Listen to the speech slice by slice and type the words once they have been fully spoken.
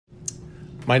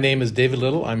My name is David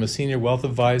Little. I'm a Senior Wealth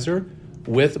Advisor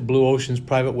with Blue Oceans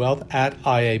Private Wealth at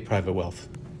IA Private Wealth.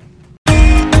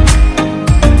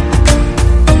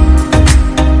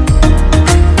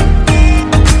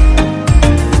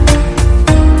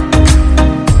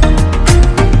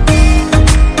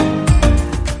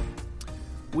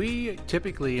 We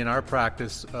typically in our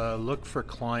practice look for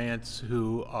clients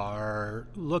who are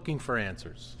looking for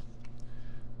answers.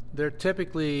 They're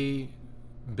typically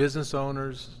business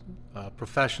owners,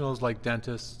 professionals like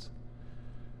dentists,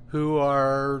 who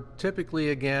are typically,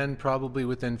 again, probably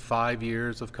within 5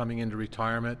 years of coming into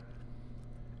retirement,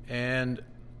 and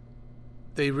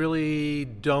they really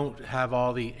don't have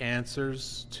all the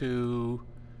answers to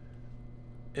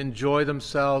enjoy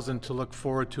themselves and to look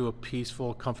forward to a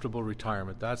peaceful, comfortable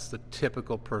retirement. That's the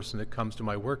typical person that comes to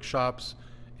my workshops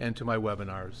and to my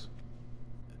webinars.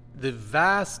 The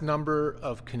vast number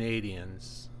of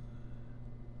Canadians,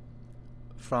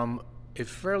 from a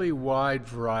fairly wide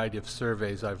variety of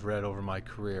surveys I've read over my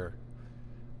career,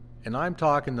 and I'm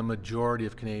talking the majority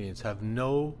of Canadians, have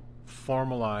no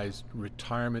formalized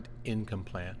retirement income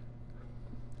plan.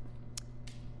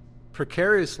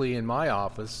 Precariously in my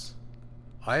office,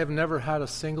 I have never had a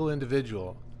single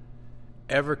individual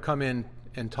ever come in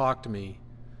and talk to me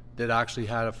that actually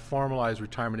had a formalized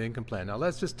retirement income plan. Now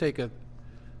let's just take a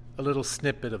little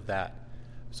snippet of that.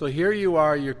 So here you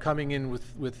are, you're coming in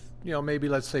with maybe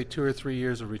let's say 2 or 3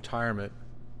 years of retirement,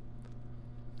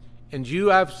 and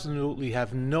you absolutely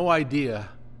have no idea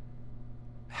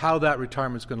how that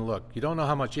retirement's going to look. You don't know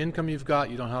how much income you've got,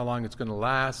 you don't know how long it's going to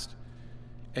last,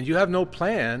 and you have no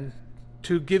plan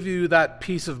to give you that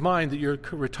peace of mind that your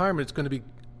retirement is going to be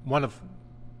one of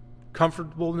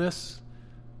comfortableness,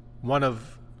 one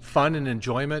of fun and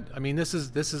enjoyment. I mean, this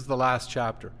is the last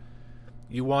chapter.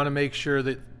 You want to make sure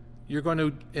that you're going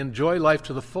to enjoy life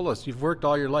to the fullest. You've worked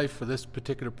all your life for this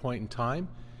particular point in time,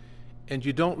 and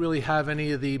you don't really have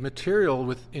any of the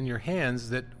material in your hands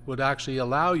that would actually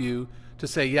allow you to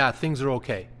say, yeah, things are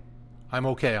okay. I'm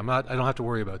okay. I don't have to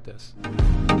worry about this.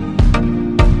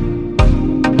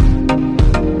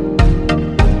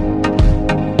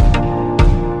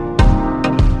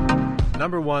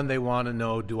 Number one, they want to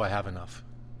know, do I have enough?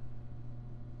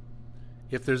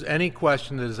 If there's any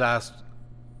question that is asked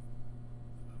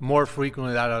more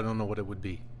frequently, that I don't know what it would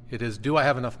be. It is, do I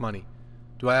have enough money?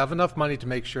 Do I have enough money to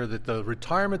make sure that the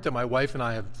retirement that my wife and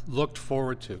I have looked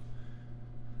forward to,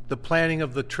 the planning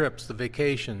of the trips, the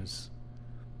vacations,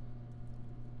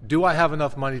 do I have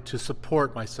enough money to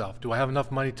support myself? Do I have enough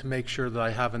money to make sure that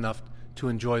I have enough to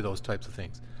enjoy those types of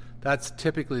things? That's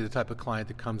typically the type of client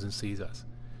that comes and sees us.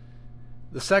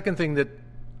 The second thing that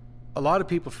a lot of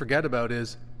people forget about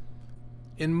is,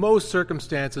 in most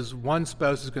circumstances, one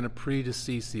spouse is going to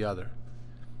predecease the other.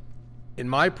 In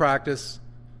my practice,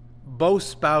 both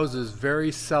spouses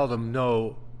very seldom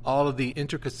know all of the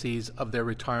intricacies of their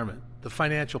retirement, the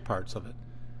financial parts of it.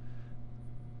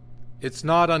 It's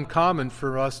not uncommon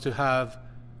for us to have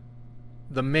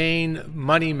the main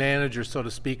money manager, so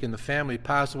to speak, in the family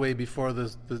pass away before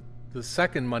the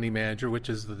second money manager, which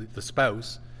is the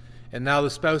spouse, and now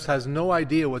the spouse has no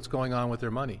idea what's going on with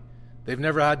their money. They've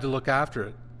never had to look after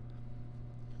it.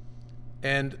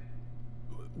 And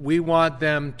we want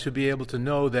them to be able to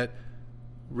know that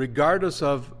regardless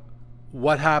of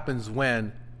what happens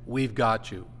when, we've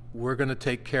got you. We're going to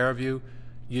take care of you.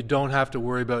 You don't have to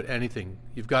worry about anything.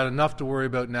 You've got enough to worry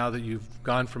about now that you've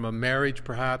gone from a marriage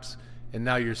perhaps and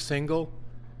now you're single.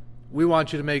 We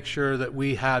want you to make sure that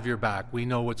we have your back. We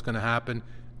know what's going to happen.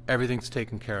 Everything's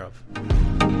taken care of.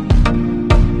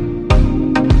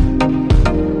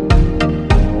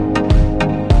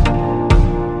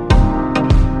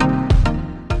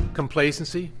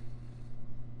 Complacency,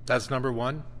 that's number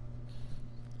one.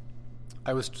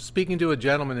 I was speaking to a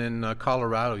gentleman in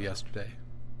Colorado yesterday,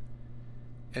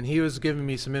 and he was giving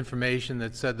me some information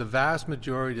that said the vast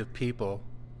majority of people,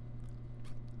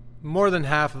 more than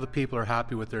half of the people, are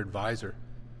happy with their advisor.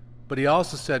 But he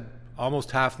also said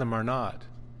almost half of them are not.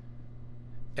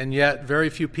 And yet very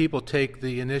few people take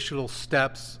the initial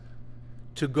steps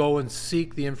to go and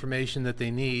seek the information that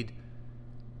they need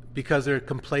because they're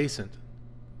complacent.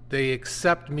 They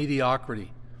accept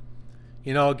mediocrity.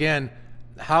 Again,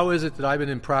 how is it that I've been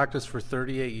in practice for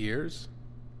 38 years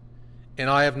and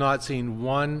I have not seen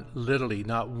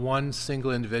not one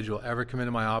single individual ever come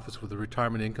into my office with a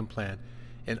retirement income plan?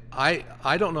 And I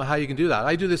don't know how you can do that.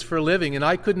 I do this for a living, and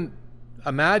I couldn't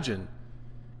imagine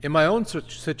in my own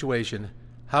situation,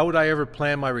 how would I ever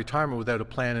plan my retirement without a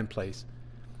plan in place?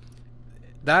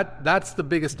 That's the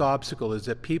biggest obstacle, is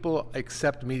that people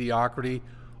accept mediocrity,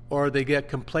 or they get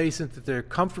complacent, that they're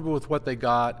comfortable with what they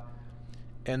got,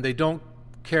 and they don't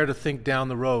care to think down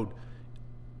the road,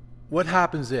 what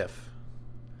happens if?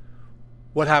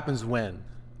 What happens when?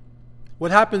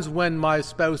 What happens when my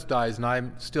spouse dies and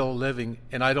I'm still living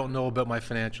and I don't know about my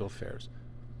financial affairs?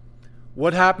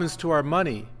 What happens to our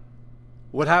money?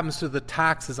 What happens to the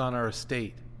taxes on our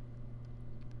estate?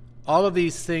 All of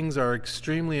these things are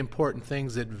extremely important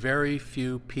things that very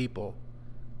few people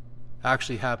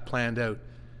actually have planned out.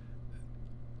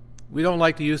 We don't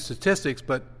like to use statistics,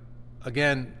 but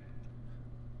again,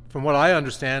 from what I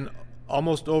understand,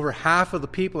 almost over half of the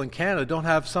people in Canada don't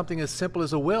have something as simple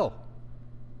as a will.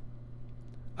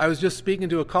 I was just speaking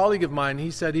to a colleague of mine.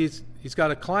 He said he's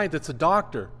got a client that's a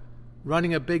doctor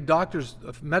running a big doctor's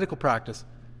medical practice.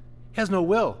 He has no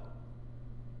will.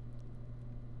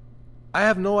 I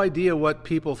have no idea what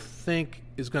people think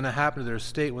is going to happen to their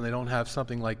estate when they don't have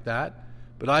something like that.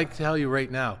 But I can tell you right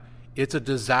now, it's a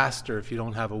disaster if you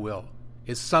don't have a will.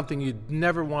 It's something you'd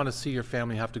never want to see your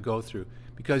family have to go through,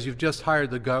 because you've just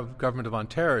hired the government of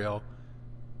Ontario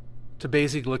to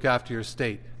basically look after your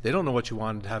estate. They don't know what you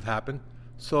wanted to have happen,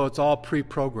 so it's all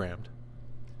pre-programmed.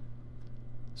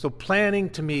 So planning,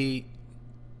 to me,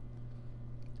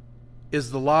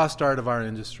 is the lost art of our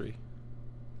industry.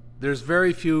 There's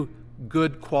very few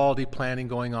good quality planning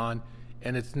going on,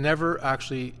 and it's never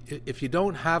actually, if you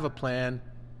don't have a plan,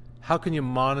 how can you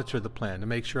monitor the plan to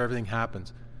make sure everything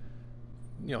happens?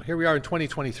 You know, here we are in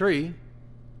 2023.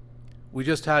 We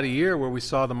just had a year where we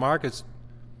saw the markets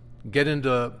get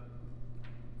into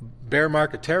bear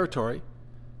market territory,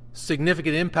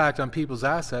 significant impact on people's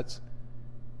assets,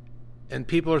 and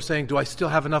people are saying, do I still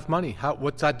have enough money?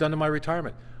 What's that done to my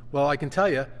retirement? Well, I can tell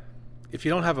you, if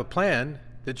you don't have a plan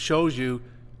that shows you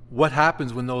what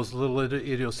happens when those little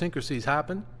idiosyncrasies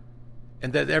happen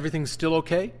and that everything's still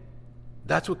okay,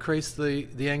 that's what creates the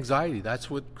anxiety. That's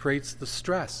what creates the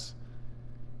stress.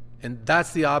 And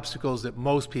that's the obstacles that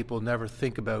most people never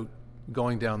think about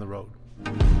going down the road.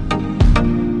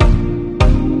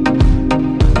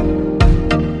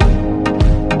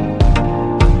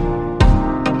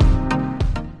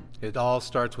 It all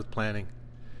starts with planning.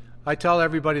 I tell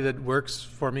everybody that works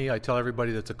for me, I tell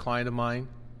everybody that's a client of mine,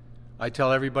 I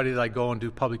tell everybody that I go and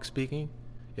do public speaking,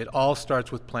 it all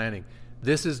starts with planning.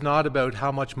 This is not about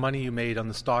how much money you made on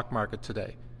the stock market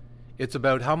today. It's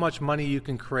about how much money you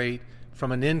can create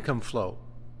from an income flow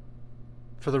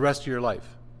for the rest of your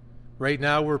life. Right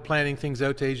now, we're planning things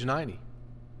out to age 90.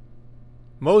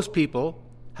 Most people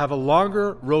have a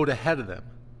longer road ahead of them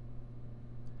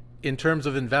in terms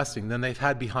of investing than they've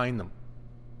had behind them.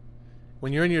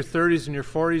 When you're in your 30s and your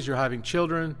 40s, you're having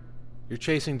children, you're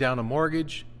chasing down a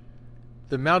mortgage,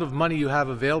 the amount of money you have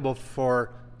available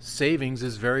for savings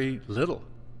is very little.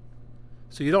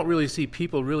 So you don't really see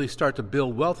people really start to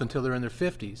build wealth until they're in their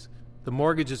 50s. The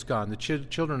mortgage is gone, the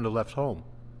children are left home.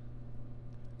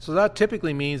 So that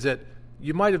typically means that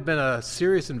you might have been a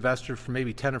serious investor for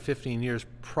maybe 10 or 15 years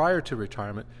prior to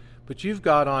retirement, but you've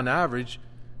got on average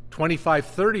 25,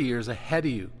 30 years ahead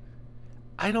of you.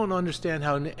 I don't understand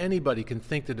how anybody can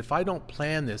think that if I don't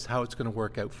plan this, how it's going to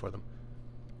work out for them.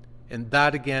 And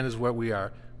that, again, is where we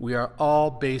are. We are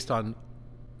all based on,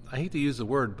 I hate to use the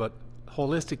word, but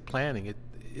holistic planning.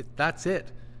 That's it.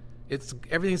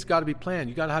 Everything's got to be planned.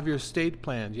 You got to have your estate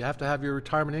planned. You have to have your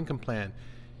retirement income plan.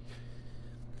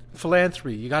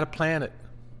 Philanthropy, you got to plan it.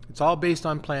 It's all based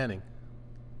on planning.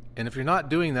 And if you're not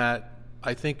doing that,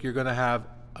 I think you're going to have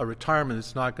a retirement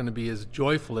that's not going to be as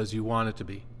joyful as you want it to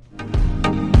be.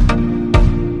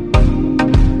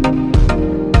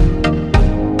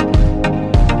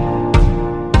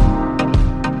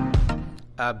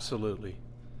 Absolutely.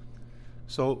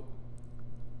 So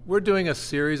we're doing a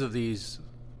series of these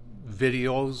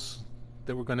videos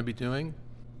that we're going to be doing.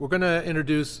 We're going to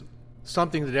introduce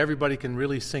something that everybody can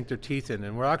really sink their teeth in,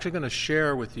 and we're actually going to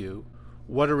share with you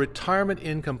what a retirement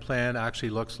income plan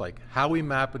actually looks like. How we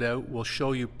map it out, we'll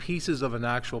show you pieces of an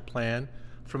actual plan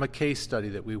from a case study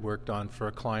that we worked on for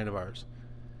a client of ours.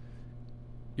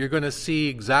 You're going to see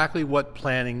exactly what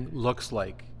planning looks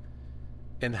like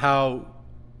and how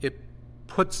it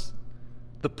puts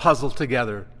the puzzle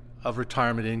together of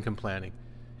retirement income planning.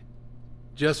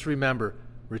 Just remember,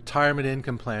 retirement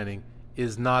income planning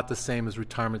is not the same as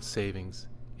retirement savings.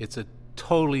 It's a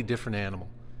totally different animal.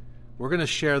 We're going to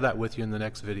share that with you in the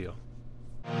next video.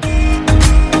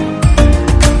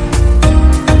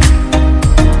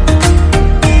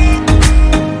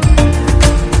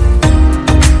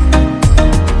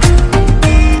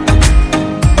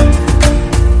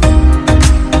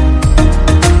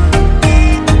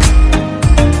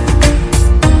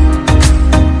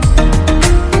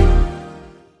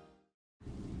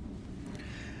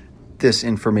 This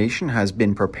information has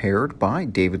been prepared by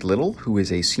David Little, who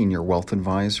is a senior wealth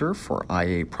advisor for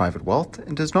IA Private Wealth,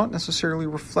 and does not necessarily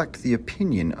reflect the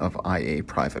opinion of IA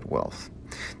Private Wealth.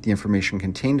 The information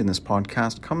contained in this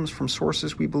podcast comes from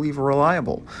sources we believe are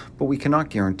reliable, but we cannot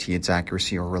guarantee its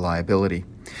accuracy or reliability.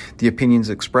 The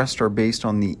opinions expressed are based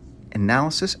on the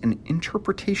analysis and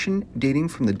interpretation dating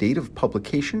from the date of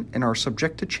publication and are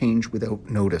subject to change without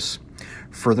notice.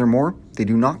 Furthermore, they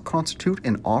do not constitute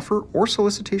an offer or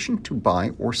solicitation to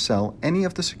buy or sell any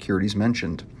of the securities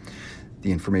mentioned.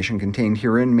 The information contained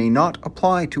herein may not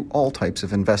apply to all types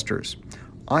of investors.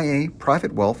 IA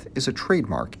Private Wealth is a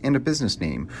trademark and a business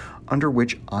name under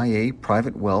which IA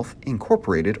Private Wealth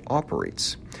Incorporated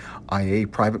operates. IA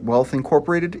Private Wealth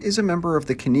Incorporated is a member of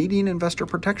the Canadian Investor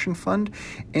Protection Fund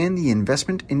and the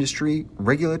Investment Industry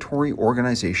Regulatory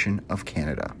Organization of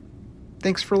Canada.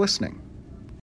 Thanks for listening.